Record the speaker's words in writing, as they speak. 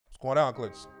going down,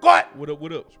 Clutch? Squat! What up,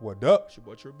 what up? What up? It's your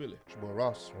boy Trey Billy. It's your boy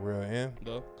Ross. Real in.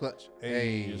 The Clutch.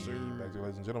 Hey. Yes, sir. Back to you,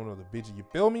 ladies and gentlemen, the bitch. You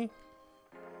feel me?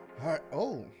 All right.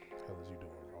 Oh. What the hell is you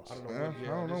doing, Ross? I don't know,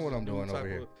 I don't know what I'm doing over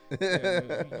here.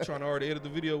 You trying to already edit the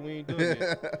video, we ain't doing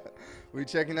it. We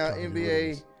checking out Trying to do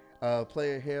NBA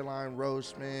player hairline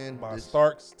roast, man. By This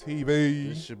Starks TV.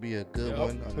 This should be a good Yep. one.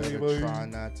 Another TV. try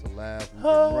not to laugh. We've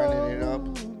been running it up.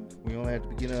 We only at the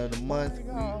beginning of the month.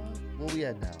 What we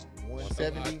at now?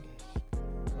 170?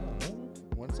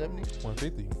 170?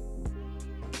 150.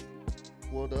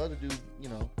 Well, the other dude, you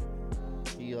know,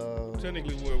 he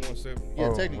Technically, we're at 170. yeah,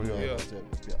 Oh, technically yeah.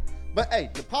 170. Yeah. But hey,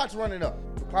 the pot's running up.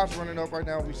 The pot's running up right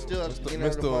now. We still at the beginning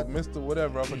of the month. Mr.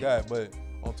 Whatever, I forgot. But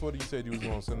on Twitter, you said you was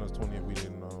going to send us 20 if we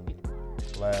didn't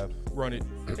laugh. Run it.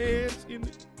 Hands in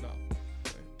it. No.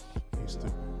 You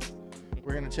stupid.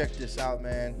 We're gonna check this out,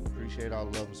 man. Appreciate all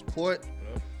the love and support.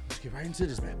 Let's get right into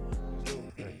this, man.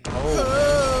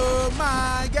 Oh,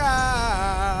 my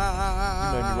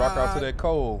God. you made me rock out to that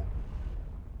cold.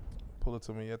 Pull it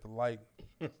to me at the light.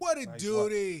 What a Nice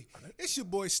duty. It's your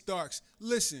boy Starks.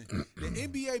 Listen, the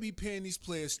NBA be paying these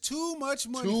players too much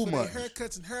money Too for much. their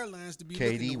haircuts and hairlines to be KD,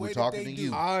 looking the we're way talking that they to do.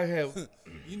 you. I have.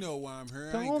 You know why I'm here.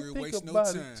 I ain't Don't gonna think waste no about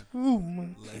time. it too much.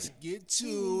 Let's get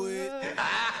to it.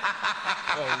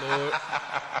 Oh, Lord.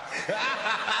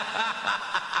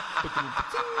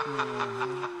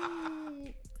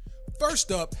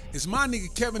 First up is my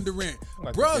nigga Kevin Durant.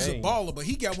 Like Bruh's the a game. baller, but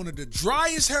he got one of the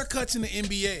driest haircuts in the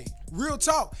NBA. Real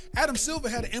talk, Adam Silver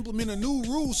had to implement a new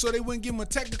rule so they wouldn't give him a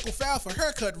technical foul for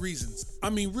haircut reasons. I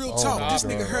mean, real talk, my this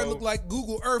nigga God. hair looked like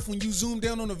Google Earth when you zoom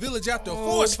down on a village after a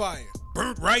forest fire.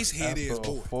 Burnt rice head After ass a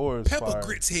boy. forest Pepper fire.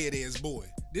 grits head ass boy.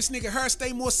 This nigga hair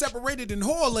stay more separated than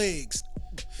whore legs.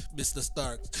 Mr.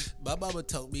 Starks, my mama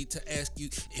told me to ask you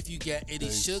if you got any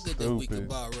sugar that we could stupid.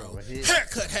 borrow. his-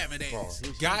 Haircut having ass.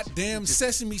 Goddamn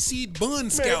sesame seed bun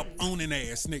scalp owning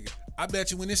ass nigga. I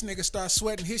bet you when this nigga starts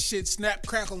sweating, his shit snap,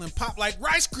 crackle, and pop like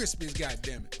Rice Krispies,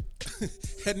 goddamn it.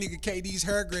 That nigga KD's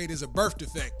hair grade is a birth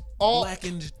defect.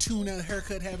 Blackened tuna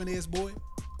haircut having ass boy.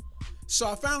 So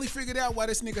I finally figured out why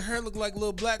this nigga hair look like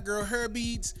little black girl hair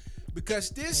beads. Because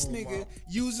this nigga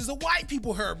uses a white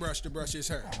people hairbrush to brush his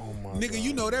hair. Nigga,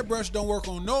 you know that brush don't work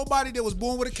on nobody that was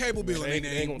born with a cable bill in Ain't-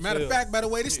 their ain't name. gonna Matter of tell. fact, by the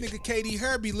way, this nigga KD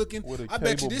hair be looking. With a I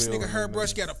bet you cable this bill nigga in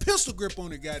hairbrush their got a pistol grip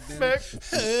on it, goddamn it.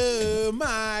 Oh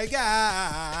my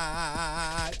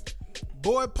God.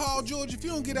 Boy, Paul George, if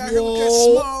you don't get out here with that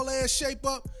small ass shape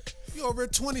up, you over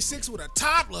at 26 with a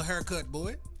toddler haircut,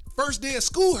 boy. First day of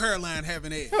school hairline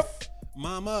having ass.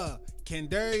 Mama, can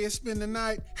Darius spend the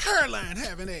night? Hairline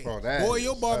having ass. Bro, that Boy,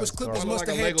 your is- barber's that's clippers dark. must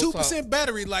Like have a had Lego 2%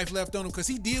 battery life left on him because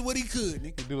he did what he could,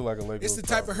 nigga. You do look like a Lego. It's the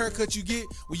type of haircut you get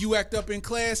when you act up in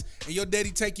class and your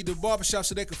daddy take you to the barbershop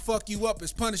so they can fuck you up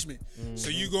as punishment. So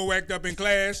you go act up in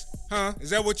class? Huh? Is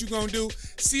that what you gonna do?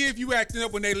 See if you acting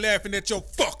up when they laughing at your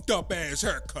fucked up ass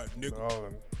haircut, nigga. Oh,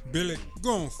 Billy,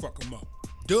 go and fuck him up.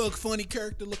 Doug funny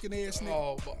character looking ass nigga.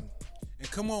 Oh, boy. And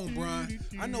come on, Brian.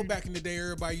 I know back in the day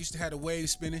everybody used to have the wave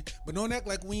spinning, but don't act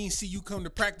like we ain't see you come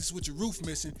to practice with your roof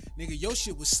missing. Nigga, your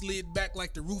shit was slid back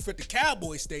like the roof at the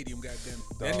Cowboy Stadium, goddamn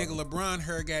it. That nigga LeBron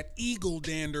hair got eagle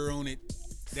dander on it.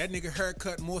 That nigga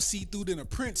haircut more see-through than a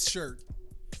Prince shirt.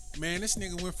 Man, this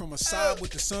nigga went from a side with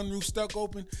the sunroof stuck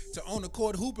open to on the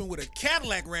court hooping with a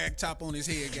Cadillac rag top on his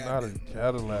head, not goddamn. a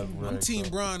Cadillac. I'm rag, Team though.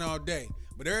 Bron all day.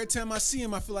 But every time I see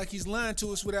him, I feel like he's lying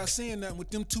to us without saying nothing with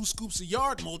them 2 scoops of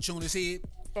yard mulch on his head.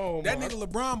 Oh, That my. nigga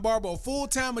LeBron Barber, a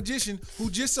full-time magician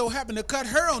who just so happened to cut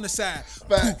her on the side.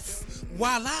 Facts. Poof.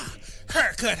 Voila.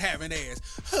 Haircut having ass.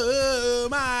 Oh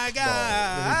my Let me be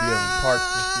having parts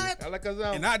and God. shit. I like us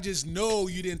out. And I just know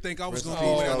you didn't think I was going to Rest be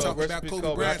in without peace, talking Kobe. about Rest in Kobe peace,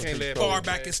 Kobe. I Bryant. can't let Far Kobe,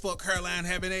 back man. as fuck hairline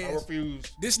having I ass. refuse.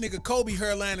 This nigga Kobe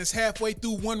hairline is halfway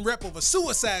through one rep of a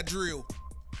suicide drill.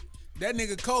 That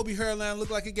nigga Kobe hairline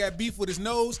looked like he got beef with his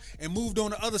nose and moved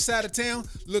on the other side of town.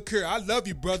 Look here, I love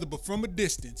you, brother, but from a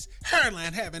distance.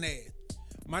 Hairline having ass.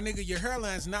 My nigga, your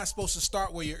hairline's not supposed to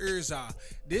start where your ears are.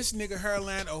 This nigga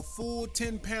hairline a full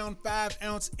 10-pound,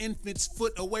 5-ounce infant's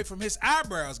foot away from his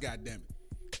eyebrows, goddammit.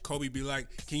 Kobe be like,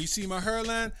 can you see my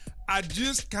hairline? I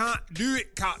just can't do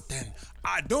it, Captain.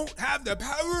 I don't have the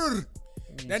power.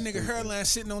 That nigga hairline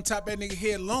sitting on top of that nigga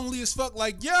head lonely as fuck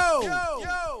like, yo,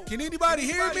 can anybody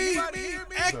hear me?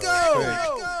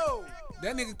 Echo.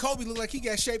 That nigga Kobe look like he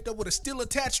got shaped up with a still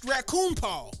attached raccoon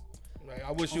paw. Like,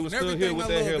 I wish you On was still here everything with I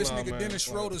that love, hairline, this nigga man. Dennis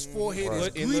Schroeder's forehead is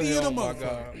What in the greedy in a hell, my motherfucker.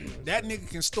 God? That nigga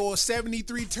can store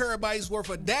 73 terabytes worth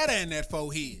of data in that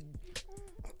forehead.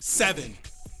 7.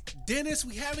 Dennis,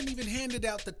 we haven't even handed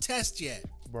out the test yet.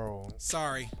 Bro.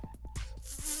 Sorry.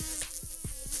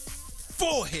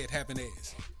 Forehead having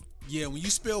ass. Yeah, when you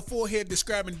spell forehead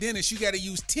describing Dennis, you gotta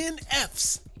use 10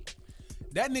 F's.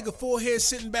 That nigga forehead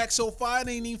sitting back so far, it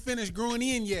ain't even finished growing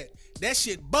in yet. That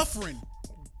shit buffering.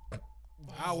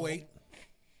 I'll wait.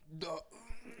 Not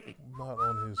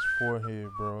on his forehead,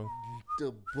 bro.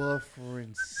 The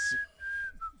buffering.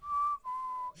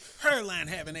 Hairline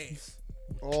having ass.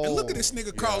 Oh, And look at this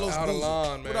nigga Carlos Out of Boozer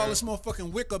line, with man. all this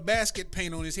motherfucking wicker basket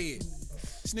paint on his head.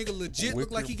 This nigga legit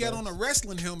look like he got on a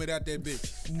wrestling helmet out that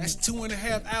bitch. That's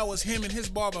 2.5 hours him and his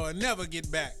barber will never get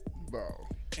back. bro.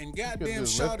 And goddamn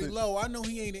just left Shawty it. Low, I know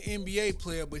he ain't an NBA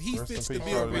player, but he Rest fits in the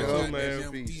peace, bill Shawty right Low. now,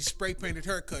 Man. with these spray painted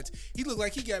haircuts. He look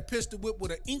like he got pistol whipped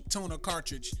with an ink toner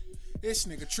cartridge. This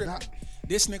nigga tripping.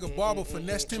 This nigga barber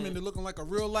finessed him into looking like a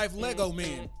real life Lego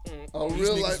man. A These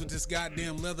real niggas life. with this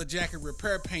goddamn leather jacket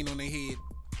repair paint on their head.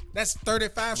 That's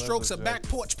 35 strokes of back jacket.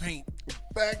 porch paint.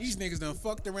 Back. These niggas done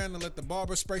fucked around and let the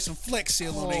barber spray some Flex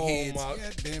Seal on their Oh, heads. my-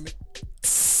 God damn it.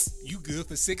 You good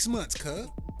for 6 months, cuz.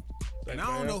 And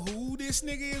I don't know who this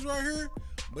nigga is right here,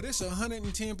 but it's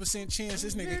 110% chance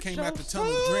this nigga came out the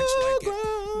tunnel drenched like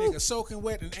it. Nigga soaking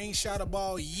wet and ain't shot a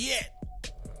ball yet.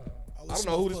 I don't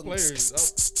know who this player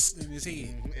is. In his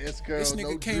head. It's girl, This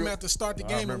nigga no came drip. out to start the I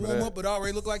game and remember warm that. up, but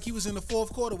already looked like he was in the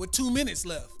fourth quarter with 2 minutes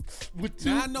left. With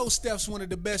Now I know Steph's one of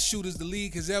the best shooters the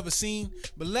league has ever seen,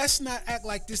 but let's not act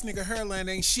like this nigga hairline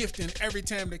ain't shifting every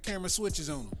time the camera switches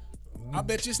on him. I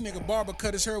bet this nigga barber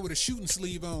cut his hair with a shooting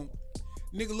sleeve on.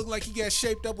 Nigga look like he got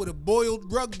shaped up with a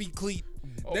boiled rugby cleat.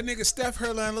 That nigga Steph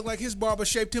hairline look like his barber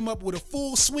shaped him up with a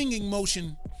full swinging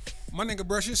motion. My nigga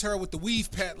brush his hair with the weave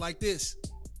pat like this.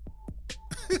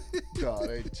 God,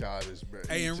 they childish, bro.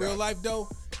 Hey, in real life though,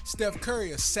 Steph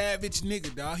Curry a savage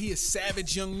nigga, dog. He a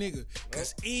savage young nigga.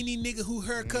 Cause any nigga who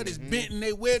haircut is bent in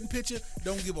their wedding picture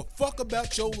don't give a fuck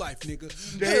about your life, nigga.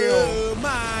 Damn. Oh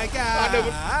my God.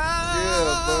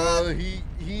 Yeah, bro. He.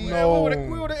 Man,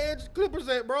 where the Edge Clippers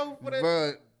at, bro? What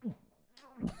that?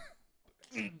 But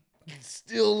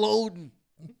still loading.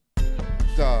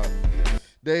 Dog.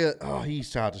 They he's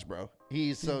childish, bro.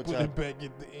 He's so Put childish. it back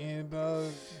at the end,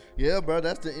 dog. Yeah, bro.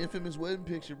 That's the infamous wedding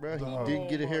picture, bro. Dog. He didn't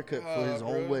get a haircut for his God,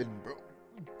 own bro. wedding, bro.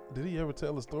 Did he ever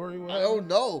tell a story? I don't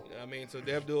know, I mean, so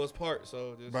Dev do his part,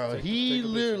 so just bro. take He a picture.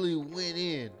 literally went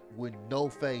in with no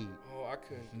fade, Oh, I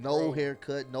couldn't. no bro.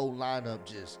 haircut, no lineup,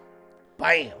 just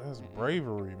bam. That's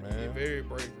bravery, Yeah, man. very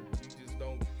brave. You just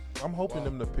don't. I'm hoping Wow.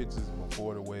 them the pictures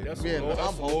before the wedding. That's Yeah, a, no, that's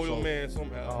I'm a loyal hope so. man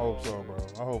somehow. I hope so, bro.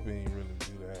 I hope he ain't really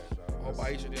do that, I hope dog.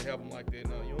 Aisha didn't have him like that.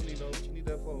 No, you don't need no. What you need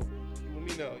that for? You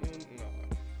with me now? You don't.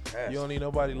 No. You don't need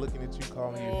nobody looking at you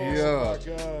calling you Oh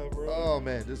handsome. Yeah. my God, bro. Oh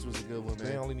man, this was a good one, They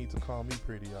man. only need to call me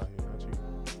pretty out here, not you.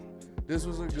 This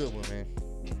was a good one, man.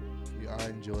 Yeah, I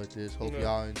enjoyed this. Hope Yeah.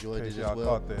 y'all In enjoyed case it as y'all well.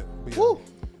 caught that. But yeah, Woo!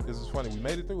 this is funny. We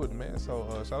made it through it, man. So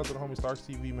shout out to the homie Starks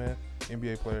TV, man.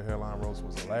 NBA player hairline roast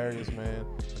was hilarious, man.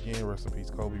 Again, rest in peace,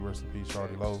 Kobe. Rest in peace,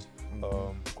 Shawty Low.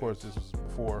 Of course, this was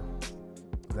before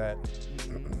that.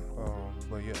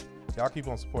 But yeah, y'all keep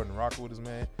on supporting and rocking with us,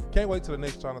 man. Can't wait till the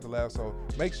next Try Not to Laugh. So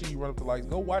make sure you run up the likes.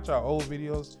 Go watch our old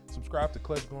videos. Subscribe to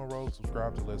Clutch Going Road.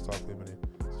 Subscribe to Let's Talk Limited.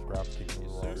 Subscribe to Kicking the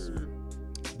Yes, Ross. sir.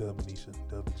 Dub Anisha,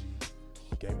 Dub G.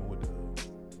 Gaming with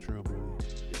the Trill Billy.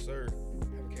 Yes, sir.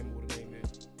 Haven't came up with a name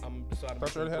yet. I'm deciding.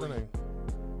 Thought you already had a name.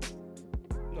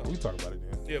 No. We talk about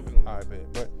it then. Yeah, we gonna. I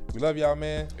bet. But we love y'all,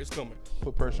 man. It's coming.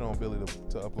 Put pressure on Billy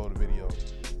to upload a video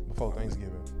before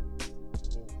Thanksgiving.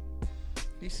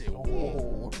 He said, Oh.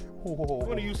 "Whoa."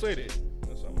 When do you say that?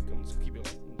 That's I'm gonna keep it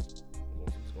like.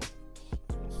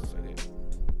 I'm gonna say that.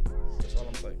 That's all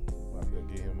I'm saying. I'm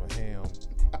gonna give him a ham.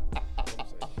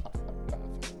 That's all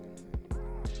I'm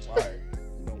saying. Alright,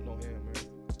 No ham,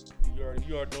 man.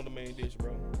 You already know the main dish,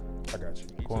 bro. I got you.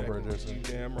 Cornbread Exactly.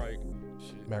 dressing, You damn right.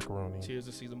 Shit. macaroni, Cheers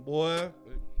to season, boy.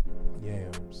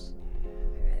 yams.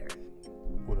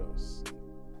 What else?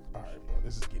 Alright, bro.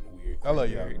 This is getting weird. I love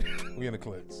y'all. We in the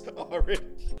clips. Already.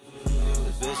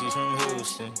 The bitch, she's from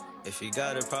Houston. If you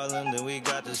got a problem, then we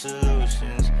got the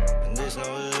solutions. And there's no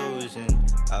illusion.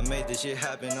 I made this shit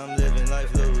happen, I'm living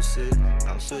life lucid.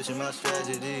 I'm switching my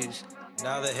strategies.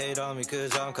 Now they hate on me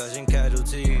cause I'm causing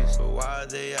casualties. But why are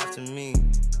they after me?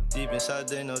 Deep inside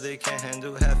they know they can't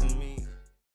handle half of me.